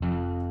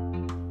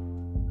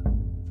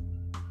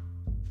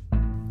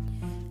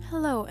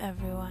Hello,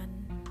 everyone.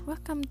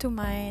 Welcome to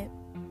my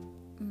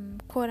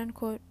quote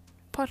unquote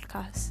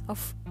podcast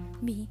of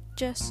me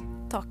just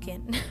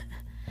talking.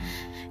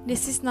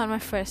 This is not my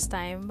first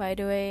time, by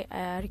the way,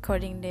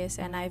 recording this,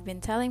 and I've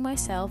been telling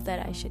myself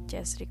that I should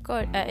just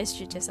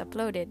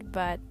upload it.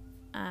 But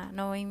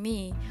knowing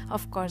me,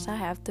 of course, I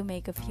have to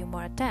make a few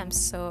more attempts,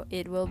 so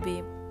it will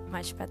be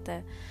much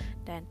better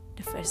than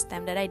the first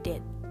time that I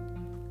did.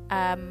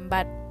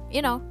 But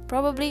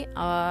probably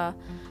I'll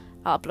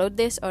upload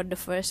this or the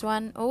first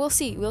one, or we'll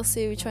see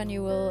which one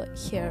you will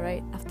hear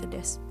right after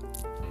this.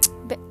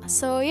 But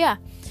so yeah,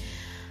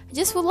 I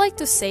just would like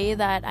to say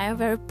that I am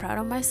very proud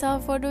of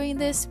myself for doing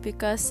this,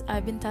 because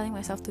I've been telling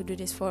myself to do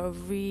this for a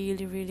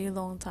really, really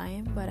long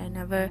time, but I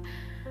never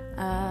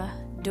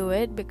do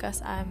it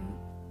because I'm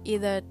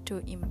either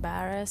too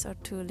embarrassed or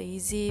too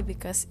lazy,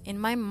 because in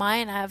my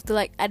mind I have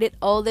to edit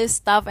all this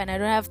stuff and I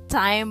don't have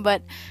time.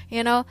 But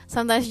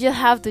sometimes you just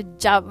have to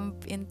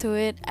jump into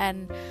it,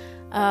 and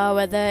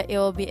whether it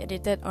will be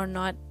edited or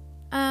not,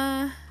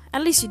 at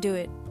least you do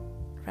it,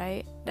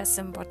 right? That's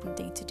the important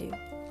thing to do.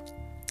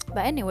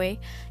 But anyway,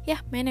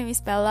 my name is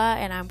Bella,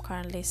 and I'm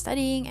currently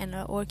studying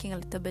and working a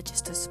little bit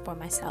just to support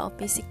myself,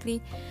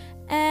 basically.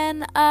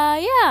 And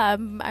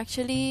I'm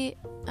actually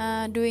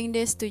doing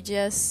this to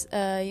just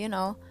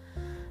have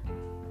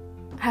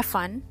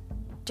fun,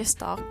 just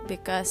talk,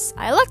 because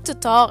I like to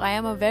talk. I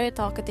am a very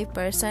talkative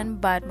person,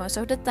 but most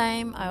of the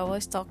time I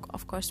always talk,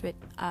 of course, with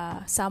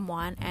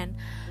someone. And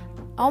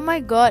oh my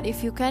god,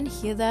 if you can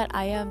hear that,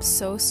 I am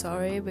so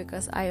sorry,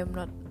 because I am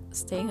not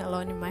staying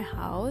alone in my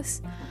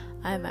house.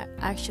 I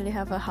actually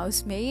have a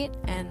housemate,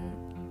 and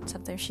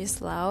sometimes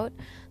she's loud,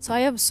 so I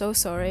am so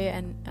sorry.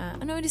 And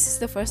I know this is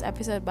the first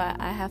episode, but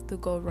I have to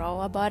go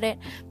raw about it,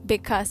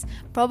 because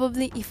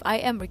probably if I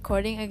am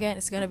recording again,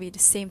 it's gonna be the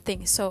same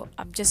thing. So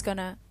I'm just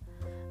gonna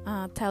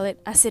tell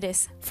it as it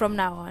is from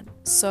now on,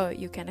 so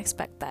you can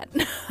expect that.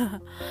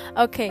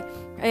 Okay,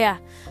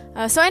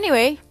 so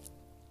anyway,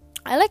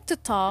 I like to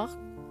talk,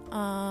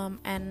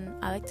 and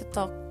I like to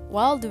talk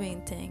while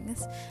doing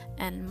things.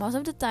 And most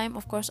of the time,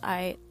 of course,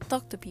 I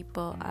talk to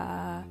people,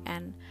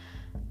 and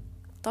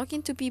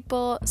talking to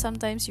people,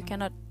 sometimes you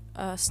cannot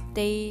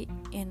stay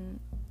in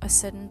a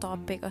certain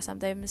topic, or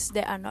sometimes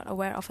they are not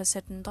aware of a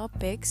certain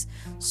topics.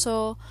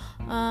 So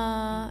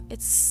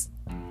it's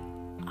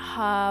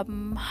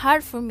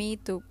hard for me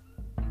to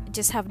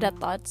just have that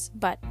thoughts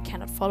but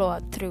cannot follow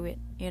up through it,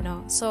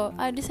 so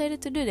I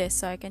decided to do this,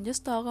 so I can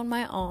just talk on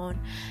my own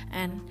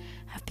and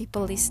have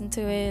people listen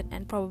to it,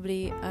 and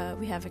probably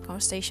we have a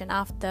conversation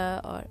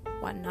after or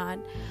whatnot.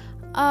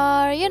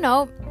 Or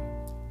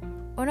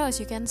who knows,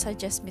 you can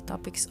suggest me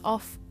topics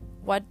of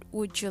what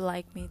would you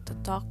like me to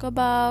talk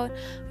about.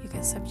 You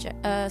can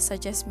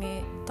suggest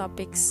me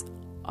topics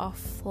of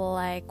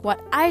what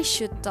I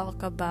should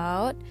talk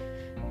about,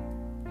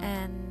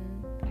 and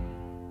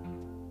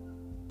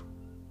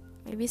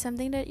maybe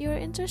something that you're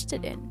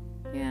interested in.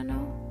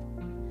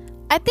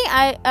 I think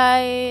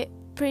I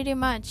pretty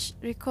much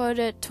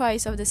recorded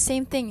twice of the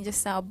same thing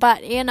just now,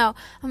 but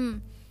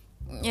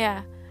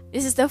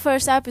this is the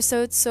first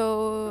episode,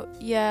 so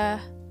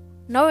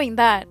knowing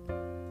that,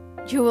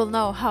 you will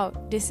know how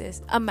this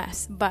is a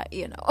mess. But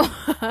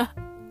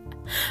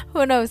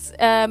who knows,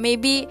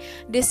 maybe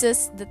this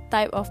is the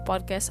type of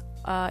podcast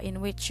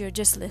in which you're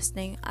just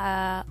listening,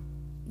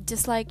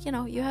 just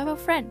you have a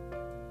friend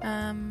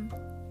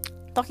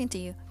talking to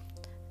you,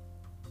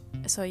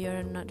 so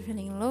you're not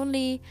feeling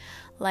lonely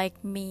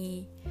like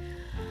me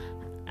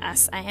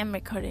as I am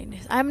recording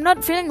this. I'm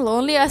not feeling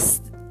lonely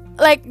as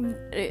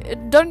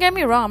don't get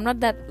me wrong, I'm not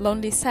that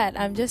lonely sad.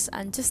 I'm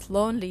just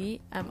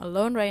lonely. I'm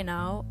alone right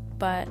now,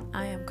 but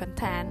I am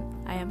content.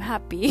 I am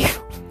happy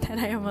that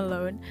I am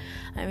alone.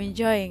 I'm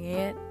enjoying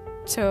it,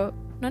 so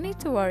no need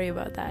to worry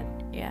about that.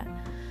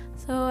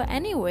 So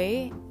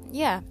anyway,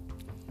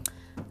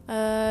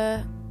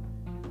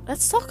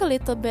 let's talk a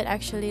little bit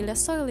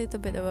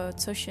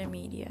about social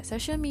media.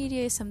 Social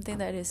media is something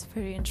that is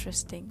very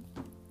interesting,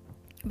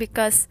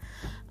 because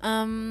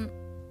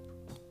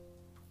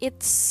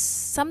it's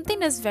something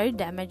that's very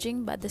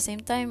damaging, but at the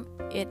same time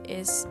it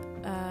is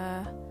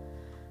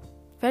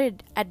very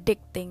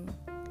addicting.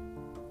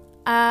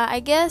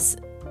 I guess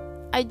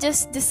I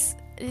just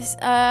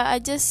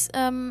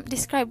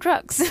describe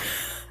drugs.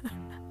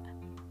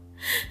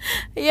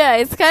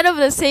 It's kind of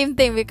the same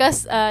thing,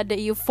 because the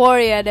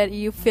euphoria that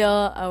you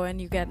feel when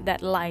you get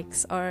that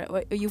likes,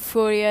 or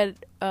euphoria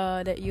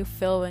that you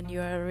feel when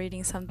you are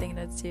reading something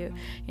that you're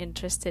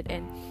interested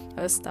in,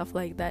 or stuff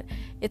like that.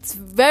 It's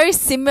very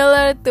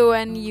similar to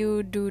when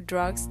you do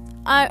drugs.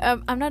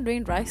 I'm not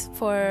doing drugs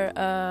for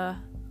the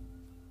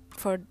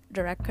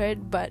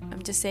record, but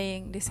I'm just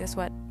saying this is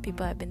what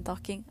people have been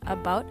talking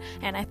about,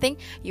 and I think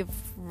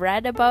you've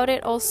read about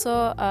it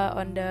also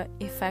on the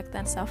effect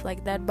and stuff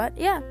like that. But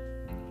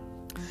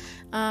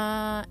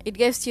it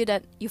gives you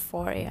that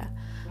euphoria,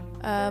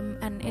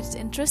 and it's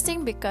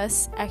interesting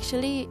because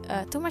actually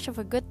too much of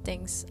a good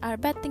things are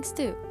bad things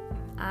too,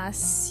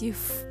 as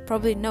you've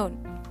probably known,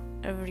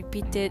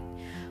 repeated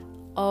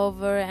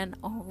over and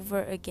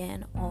over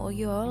again all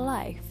your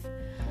life.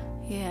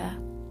 Yeah.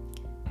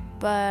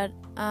 But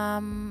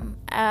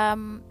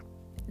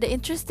the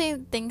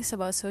interesting things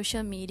about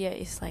social media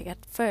is like at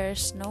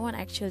first no one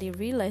actually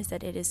realized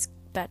that it is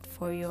bad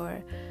for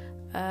your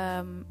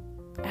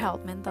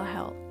mental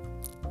health.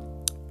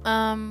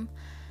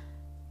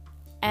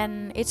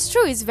 And it's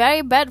true, it's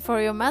very bad for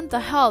your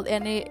mental health,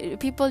 and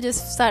people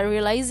just start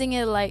realizing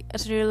it like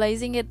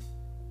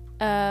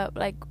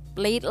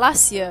late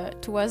last year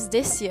towards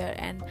this year.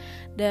 And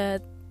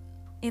the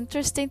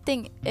interesting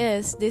thing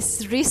is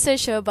this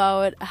research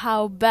about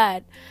how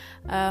bad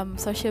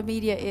social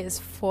media is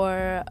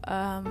for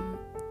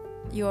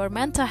your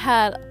mental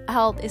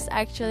health is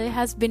actually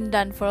has been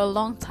done for a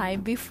long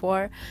time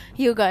before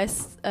you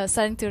guys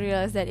starting to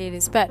realize that it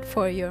is bad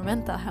for your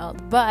mental health.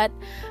 But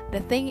the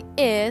thing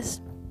is,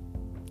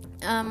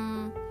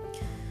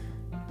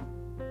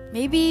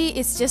 maybe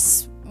it's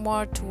just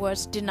more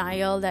towards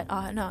denial that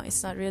no,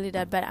 it's not really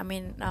that bad. I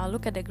mean,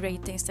 look at the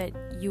great things that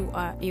you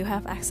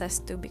have access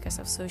to because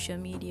of social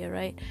media,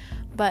 right?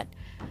 But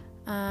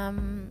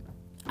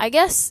I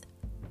guess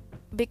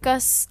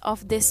because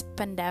of this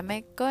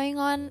pandemic going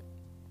on,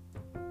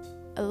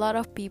 a lot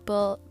of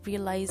people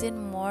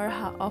realizing more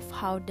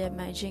how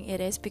damaging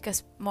it is,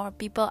 because more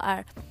people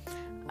are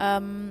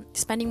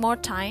spending more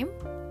time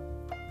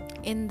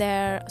in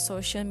their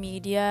social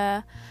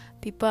media.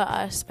 People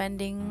are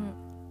spending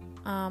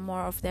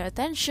more of their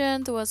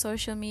attention towards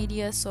social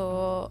media,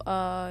 so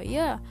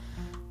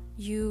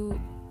you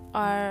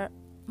are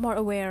more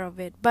aware of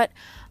it. But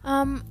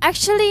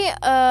actually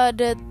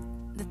the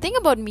thing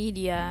about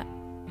media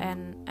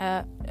and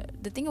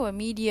the thing about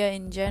media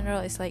in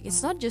general is like,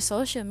 it's not just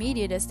social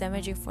media that's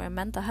damaging for your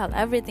mental health.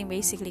 Everything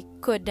basically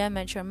could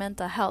damage your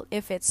mental health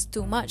if it's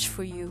too much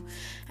for you.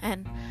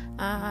 And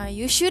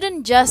you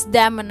shouldn't just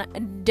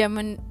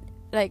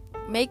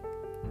make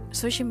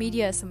social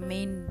media as a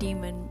main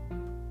demon,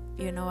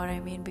 you know what I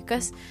mean?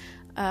 Because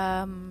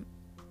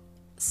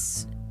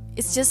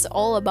it's just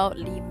all about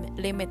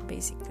limit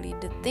basically.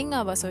 The thing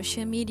about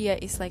social media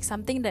is like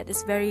something that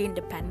is very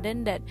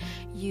independent, that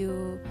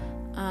you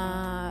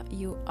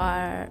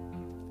are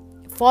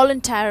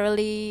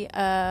voluntarily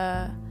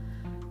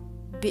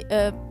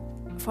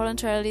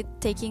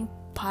taking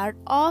part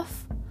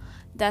of.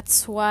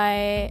 That's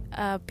why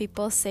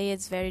people say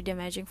it's very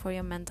damaging for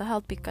your mental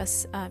health,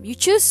 because you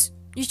choose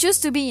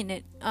to be in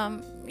it.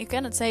 You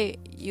cannot say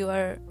you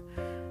are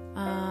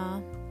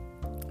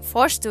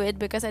forced to it,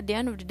 because at the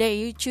end of the day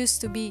you choose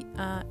to be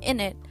in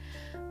it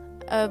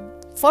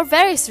for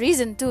various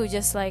reasons too,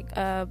 just like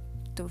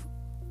to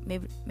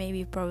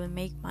maybe probably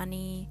make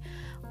money,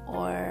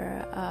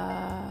 or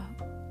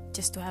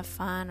just to have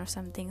fun or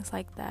some things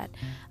like that.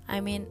 I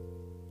mean,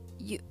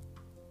 you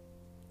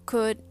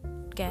could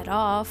get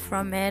off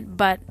from it,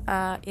 but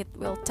it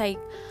will take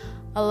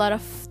a lot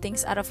of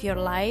things out of your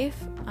life.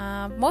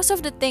 Most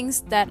of the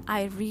things that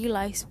I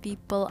realize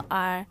people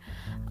are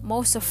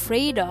most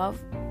afraid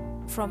of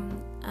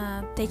from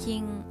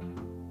taking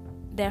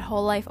their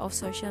whole life off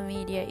social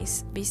media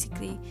is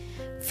basically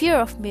fear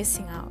of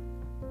missing out.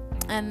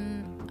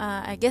 And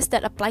I guess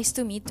that applies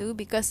to me too,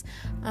 because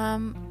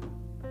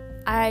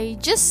I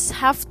just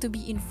have to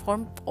be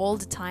informed all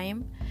the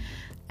time,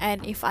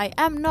 and if I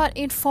am not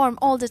informed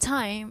all the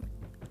time,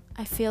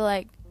 I feel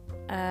like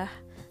I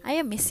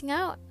am missing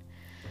out.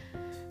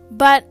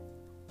 But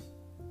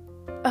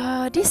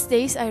these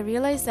days I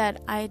realize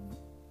that I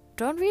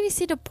don't really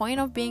see the point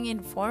of being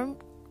informed,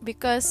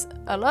 because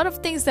a lot of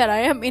things that I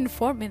am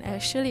informed in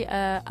actually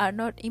are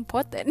not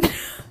important.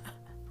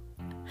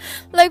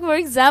 Like, for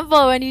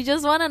example, when you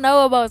just want to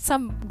know about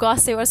some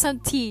gossip or some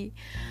tea,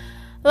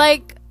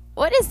 like,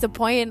 what is the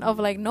point of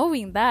like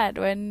knowing that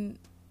when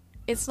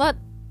it's not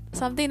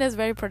something that's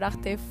very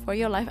productive for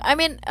your life? I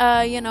mean,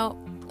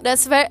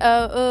 that's very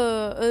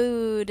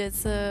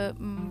that's a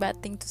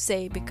bad thing to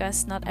say,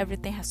 because not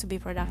everything has to be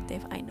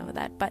productive. I know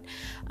that, but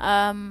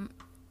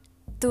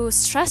to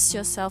stress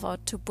yourself or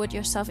to put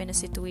yourself in a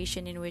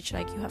situation in which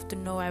like you have to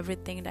know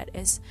everything that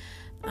is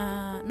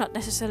not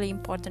necessarily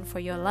important for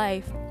your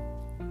life,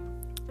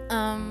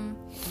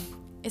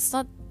 it's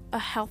not a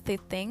healthy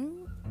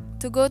thing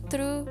to go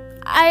through.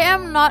 I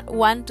am not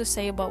one to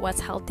say about what's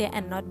healthy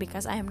and not,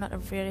 because I am not a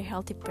very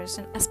healthy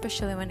person,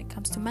 especially when it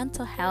comes to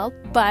mental health,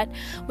 but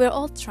we're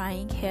all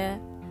trying here.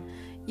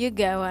 You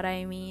get what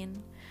I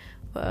mean?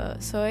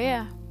 So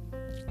yeah,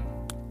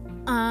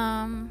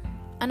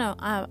 I know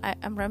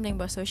I'm rambling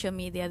about social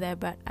media there,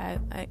 but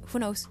I who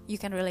knows, you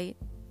can relate,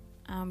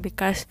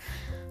 because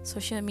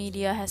social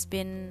media has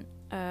been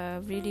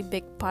a really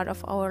big part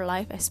of our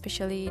life,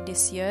 especially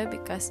this year,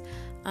 because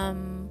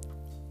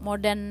more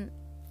than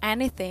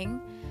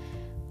anything,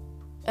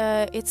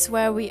 it's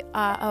where we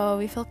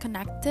feel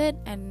connected,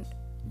 and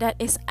that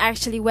is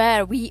actually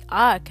where we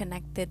are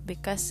connected,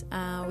 because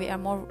we are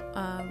more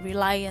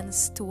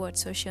reliant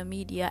towards social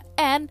media,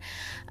 and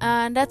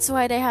that's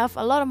why they have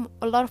a lot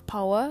of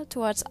power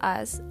towards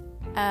us.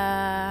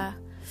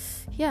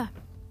 Yeah.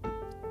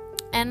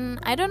 And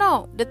I don't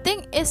know, the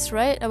thing is,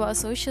 right, about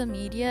social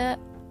media,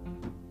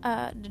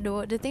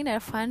 the thing that I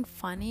find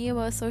funny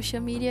about social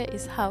media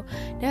is how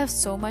they have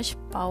so much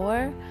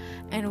power,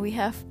 and we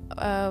have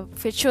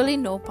virtually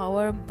no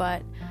power,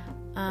 but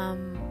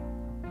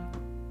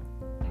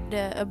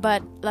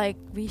like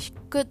we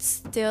could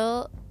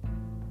still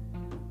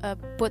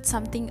put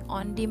something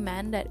on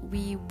demand that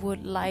we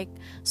would like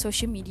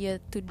social media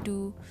to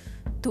do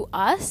to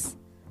us.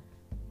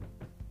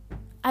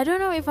 I don't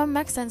know if it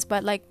makes sense,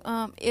 but like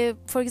if,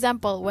 for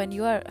example, when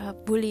you are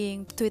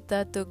bullying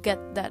Twitter to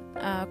get that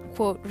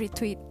quote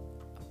retweet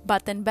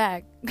button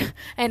back,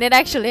 and it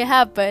actually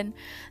happened.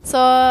 So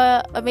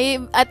I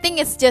mean, I think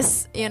it's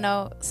just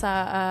demand,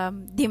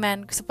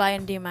 supply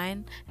and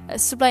demand.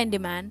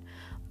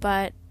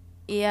 But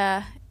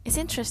yeah, it's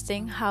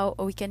interesting how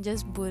we can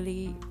just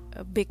bully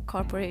a big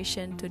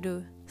corporation to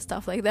do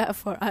stuff like that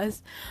for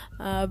us.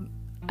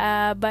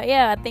 But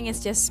yeah, I think it's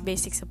just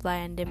basic supply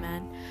and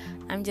demand.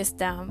 I'm just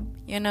dumb,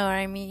 you know what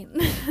I mean?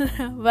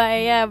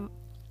 But yeah,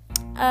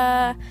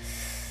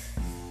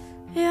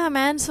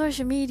 man,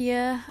 social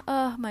media,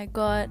 oh my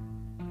god,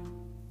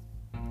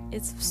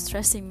 it's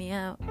stressing me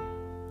out.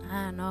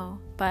 I don't know,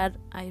 but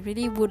I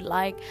really would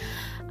like,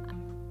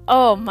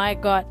 oh my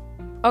god,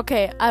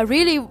 okay,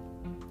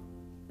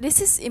 this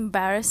is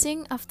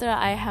embarrassing after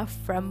I have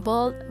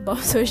rambled about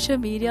social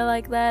media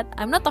like that.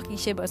 I'm not talking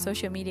shit about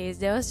social media,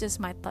 that was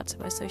just my thoughts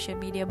about social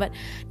media, but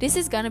this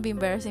is gonna be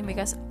embarrassing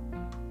because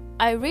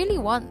I really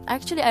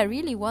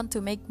want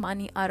to make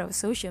money out of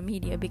social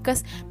media,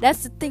 because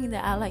that's the thing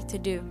that I like to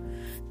do,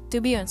 to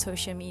be on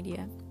social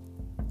media.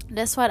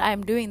 That's what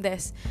I'm doing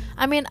this.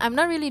 I mean, I'm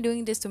not really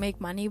doing this to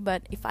make money,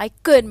 but if I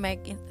could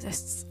make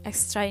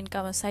extra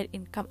income or side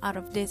income out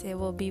of this, it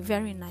will be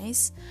very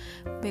nice,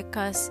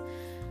 because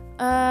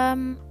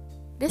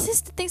this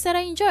is the things that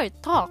I enjoy,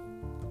 talk.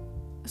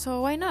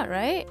 So why not,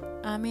 right?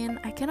 I mean,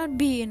 I cannot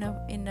be in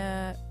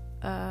a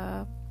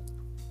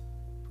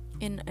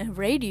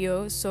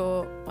radio,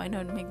 so why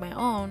not make my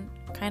own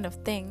kind of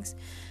things,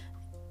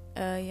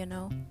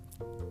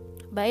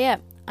 But yeah,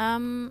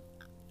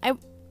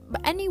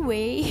 but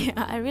anyway,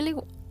 I really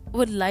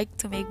would like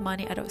to make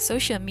money out of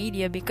social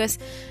media because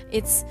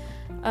it's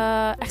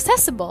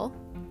accessible.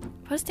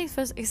 First things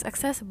first, is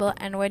accessible,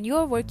 and when you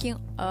are working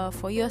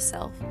for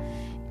yourself,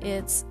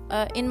 it's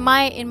in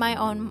my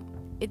own.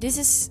 This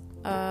is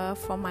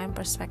from my own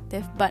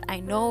perspective, but I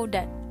know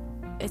that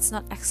it's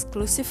not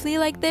exclusively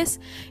like this.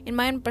 In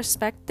my own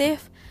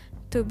perspective,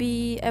 to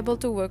be able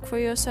to work for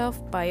yourself,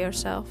 by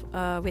yourself,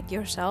 with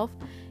yourself,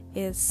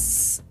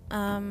 is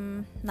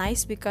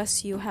nice,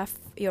 because you have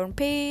your own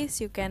pace.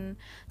 You can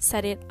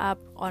set it up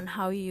on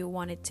how you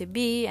want it to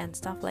be and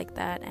stuff like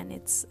that, and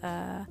it's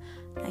a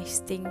nice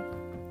thing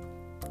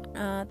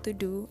to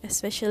do,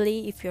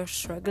 especially if you're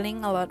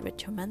struggling a lot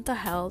with your mental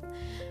health,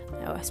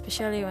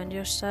 especially when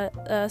you're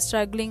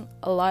struggling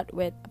a lot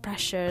with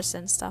pressures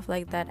and stuff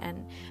like that,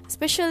 and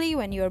especially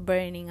when you're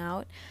burning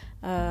out.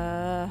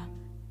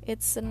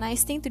 It's a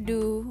nice thing to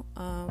do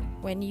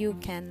when you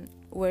can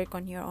work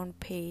on your own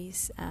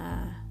pace,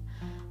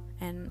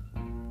 and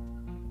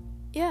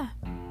yeah,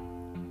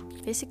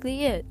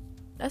 basically it.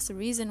 That's the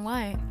reason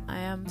why I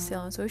am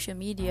still on social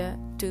media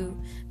too,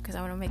 because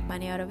I want to make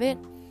money out of it.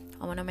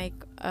 I want to make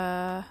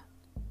my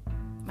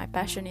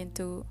passion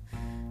into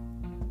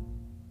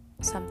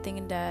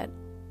something that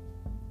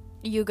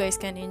you guys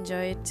can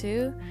enjoy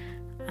too.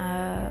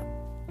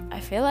 I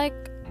feel like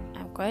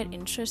I'm quite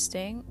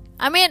interesting.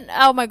 I mean,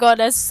 oh my god,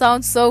 that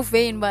sounds so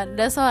vain, but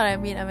that's what I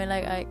mean. I mean,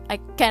 like, I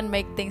can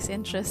make things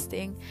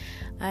interesting,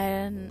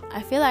 and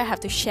I feel like I have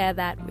to share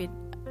that with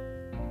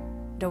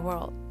the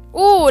world.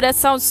 Oh, that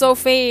sounds so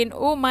vain.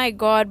 Oh my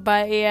god,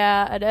 but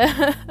yeah,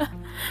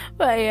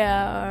 but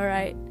yeah,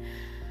 alright.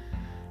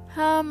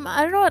 I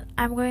don't know what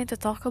I'm going to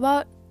talk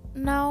about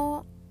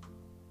now.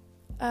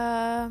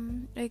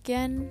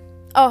 Again,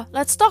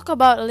 let's talk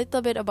about a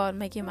little bit about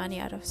making money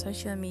out of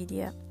social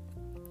media.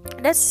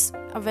 That's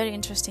a very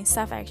interesting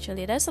stuff,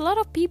 actually. There's a lot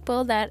of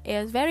people that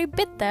is very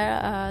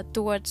bitter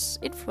towards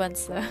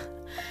influencer.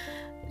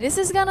 This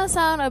is gonna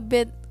sound a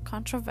bit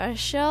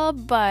controversial,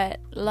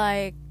 but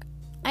like,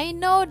 I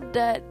know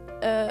that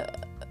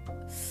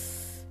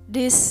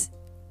this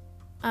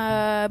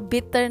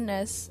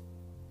bitterness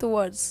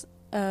towards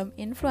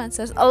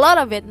influencers, a lot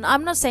of it,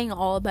 I'm not saying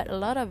all, but a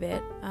lot of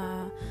it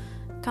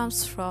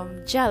comes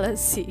from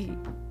jealousy.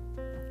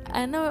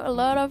 I know a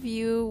lot of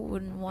you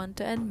wouldn't want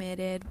to admit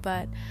it,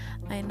 but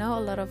I know a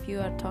lot of you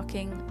are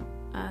talking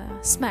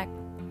smack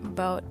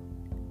about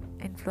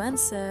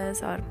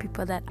influencers or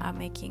people that are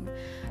making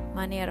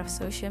money out of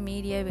social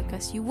media,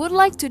 because you would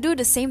like to do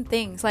the same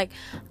things. Like,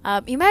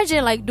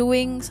 imagine like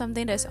doing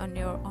something that's on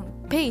your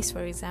own pace,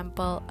 for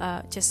example,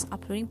 just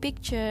uploading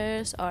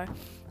pictures, or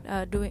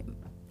doing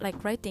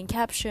like writing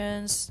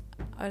captions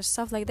or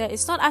stuff like that.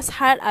 It's not as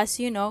hard as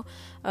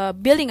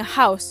building a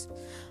house.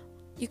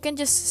 You can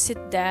just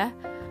sit there,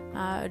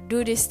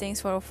 do these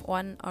things for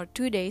 1 or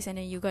 2 days, and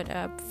then you got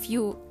a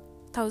few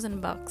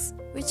 $1,000,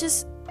 which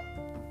is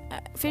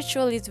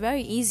virtual is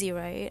very easy,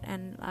 right?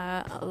 And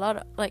a lot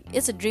of, like,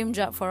 it's a dream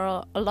job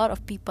for a lot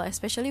of people,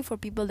 especially for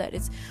people that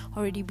is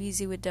already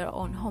busy with their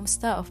own home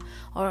stuff,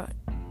 or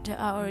they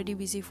are already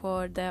busy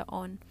for their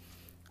own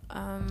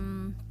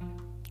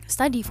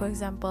study, for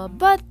example.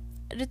 But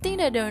the thing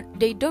that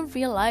they don't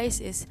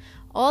realize is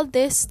all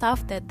this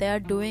stuff that they are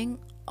doing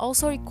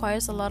also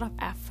requires a lot of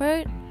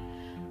effort.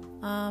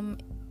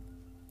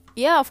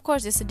 Yeah, of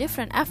course, it's a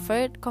different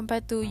effort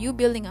compared to you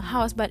building a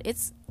house, but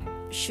it's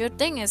sure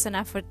thing is an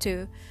effort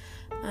too.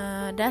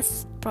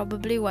 That's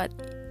probably what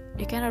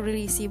you cannot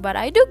really see, but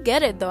I do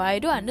get it though. I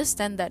do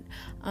understand that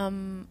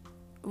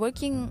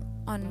working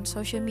on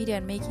social media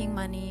and making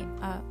money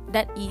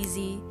that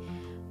easy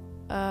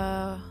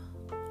as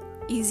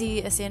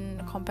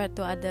in compared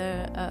to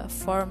other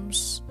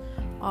forms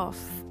of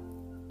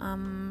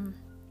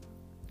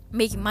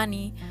making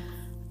money,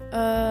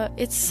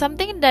 it's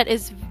something that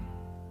is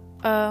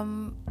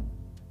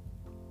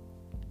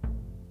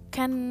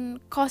can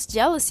cause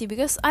jealousy,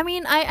 because I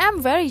mean, I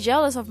am very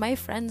jealous of my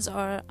friends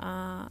or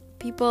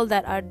people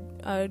that are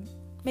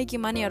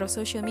making money out of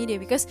social media,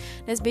 because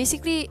that's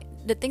basically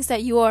the things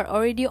that you are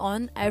already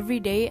on every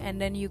day, and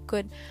then you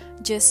could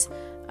just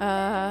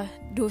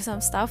do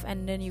some stuff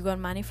and then you got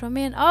money from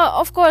it. Oh,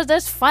 of course,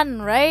 that's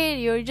fun, right?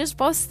 You're just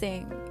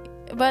posting.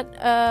 But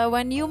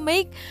when you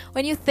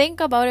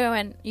think about it,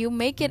 when you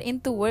make it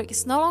into work,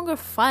 it's no longer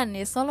fun.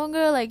 It's no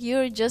longer like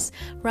you're just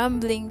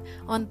rambling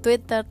on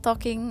Twitter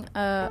talking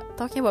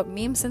about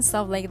memes and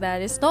stuff like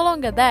that. It's no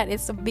longer that.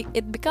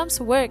 It becomes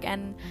work,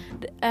 and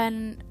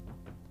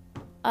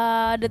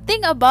the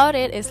thing about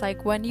it is,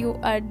 like, when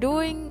you're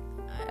doing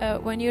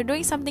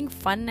something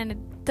fun and it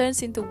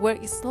turns into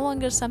work, it's no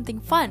longer something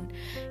fun.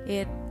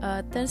 It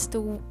turns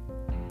to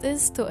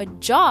a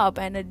job,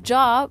 and a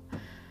job,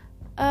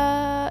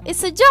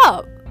 it's a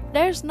job.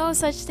 There's no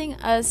such thing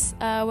as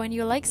when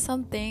you like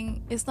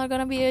something, it's not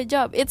gonna be a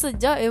job. It's a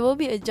job. It will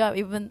be a job,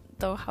 even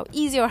though how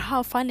easy or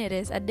how fun it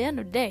is. At the end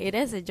of the day, it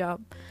is a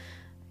job.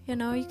 You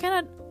know, you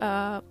cannot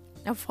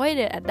avoid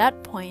it at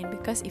that point,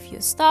 because if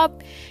you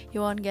stop,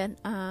 you won't get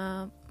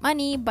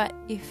money. But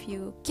if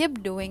you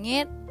keep doing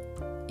it,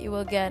 you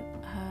will get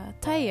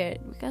tired,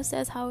 because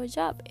that's how a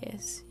job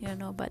is, you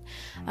know. But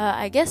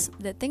I guess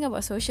the thing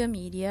about social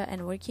media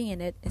and working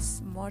in it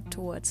is more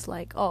towards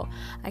like, oh,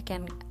 I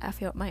can have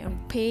my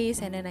own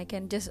pace, and then I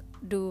can just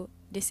do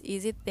these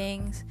easy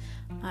things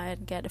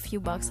and get a few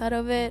bucks out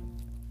of it.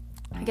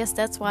 I guess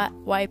that's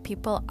why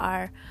people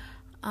are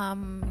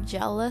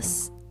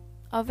jealous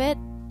of it.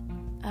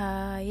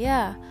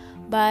 Yeah.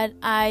 But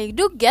I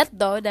do get,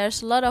 though,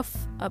 there's a lot of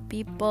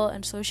people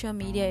in social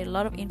media, a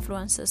lot of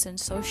influencers in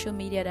social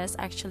media that's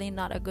actually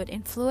not a good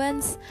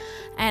influence,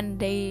 and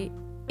they,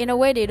 in a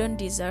way, they don't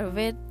deserve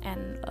it,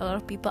 and a lot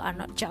of people are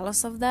not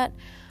jealous of that.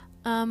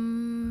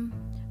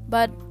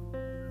 But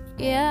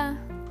yeah,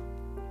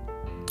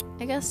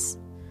 I guess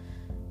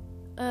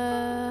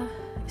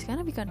it's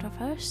gonna be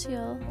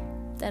controversial,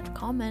 that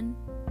comment,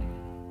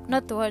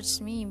 not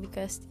towards me,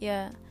 because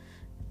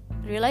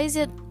realize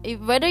it,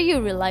 whether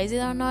you realize it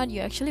or not, you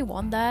actually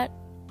want that.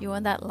 You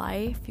want that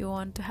life, you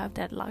want to have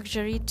that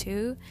luxury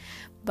too,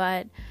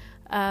 but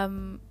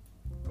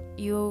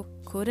you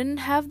couldn't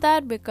have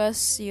that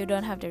because you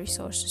don't have the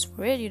resources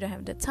for it, you don't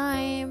have the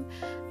time,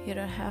 you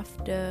don't have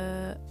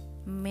the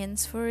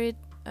means for it,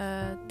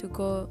 to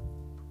go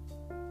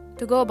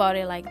about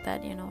it like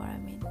that, you know what I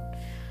mean?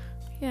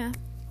 Yeah.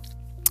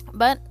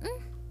 But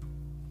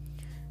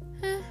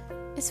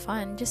it's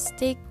fun. Just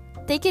take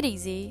it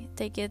easy,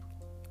 take it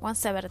one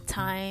step at a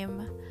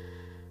time.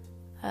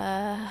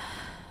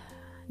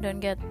 Don't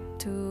get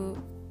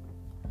too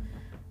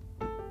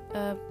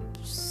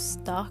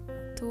stuck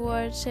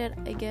towards it.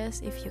 I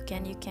guess if you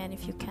can, you can.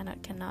 If you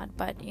cannot.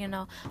 But you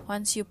know,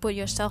 once you put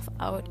yourself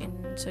out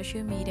in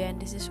social media,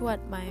 and this is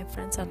what my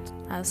friends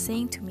are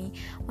saying to me,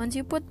 once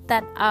you put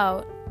that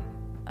out,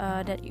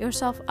 that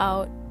yourself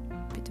out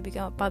to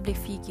become a public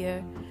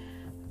figure,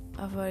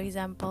 for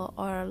example,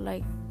 or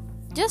like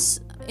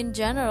just in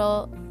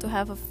general, to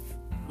have a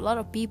lot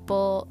of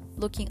people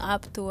looking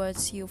up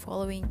towards you,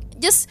 following,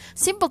 just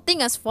simple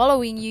thing as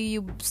following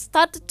you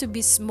started to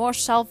be more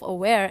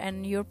self-aware,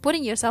 and you're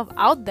putting yourself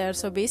out there.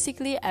 So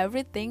basically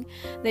everything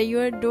that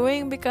you're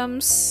doing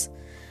becomes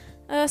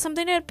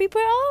something that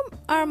people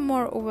are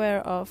more aware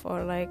of,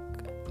 or like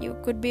you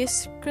could be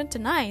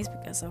scrutinized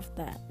because of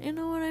that, you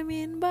know what I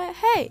mean? But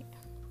hey,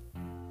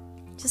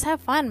 just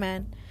have fun,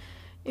 man.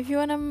 If you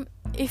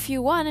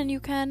want and you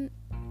can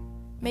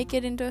make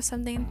it into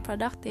something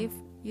productive,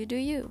 you do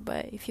you.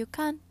 But if you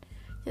can't,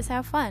 just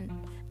have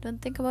fun.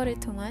 Don't think about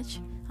it too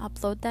much.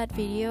 Upload that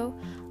video,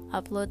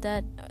 upload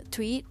that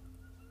tweet,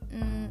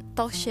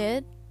 talk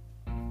shit,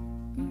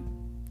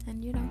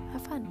 and you know,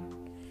 have fun.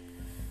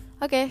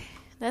 Okay,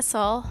 that's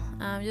all.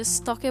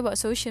 Just talking about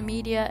social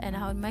media and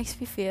how it makes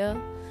me feel.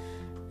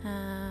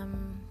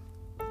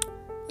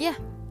 Yeah.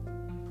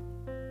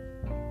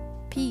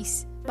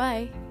 Peace.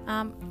 Bye.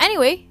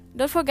 Anyway,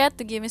 don't forget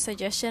to give me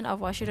suggestion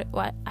of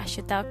what I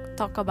should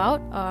talk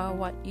about, or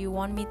what you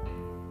want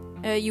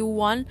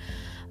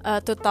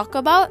to talk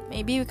about,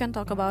 maybe we can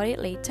talk about it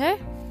later.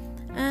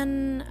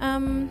 And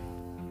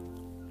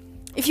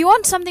if you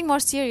want something more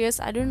serious,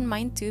 I don't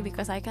mind too,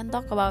 because I can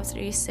talk about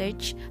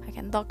research. I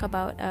can talk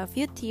about a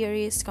few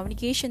theories,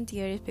 communication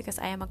theories, because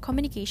I am a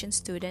communication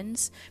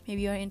student.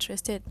 Maybe you're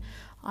interested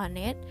on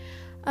it.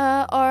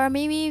 Or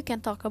maybe you can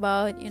talk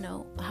about,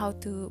 how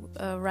to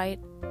write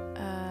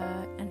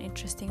an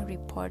interesting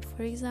report,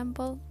 for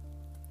example.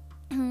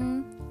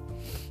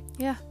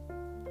 Yeah,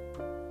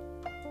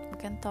 we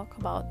can talk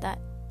about that.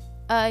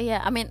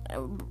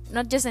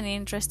 Not just an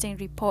interesting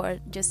report,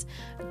 just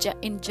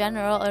in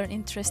general, or an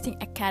interesting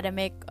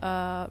academic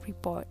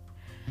report.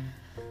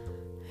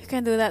 You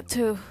can do that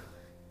too.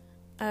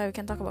 We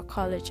can talk about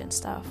college and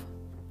stuff,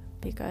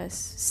 because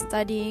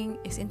studying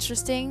is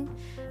interesting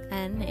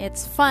and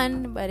it's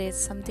fun, but it's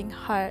something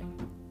hard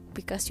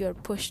because you're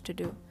pushed to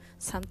do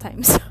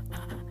sometimes.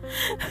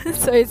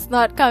 So it's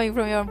not coming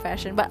from your own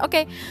passion. But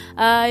okay,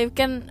 you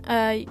can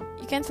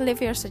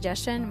leave your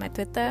suggestion in my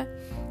Twitter,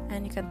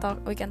 and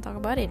we can talk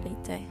about it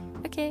later.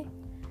 Okay.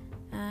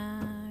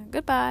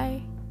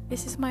 Goodbye.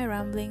 This is my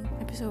rambling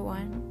episode 1,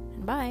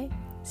 and bye.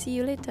 See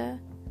you later.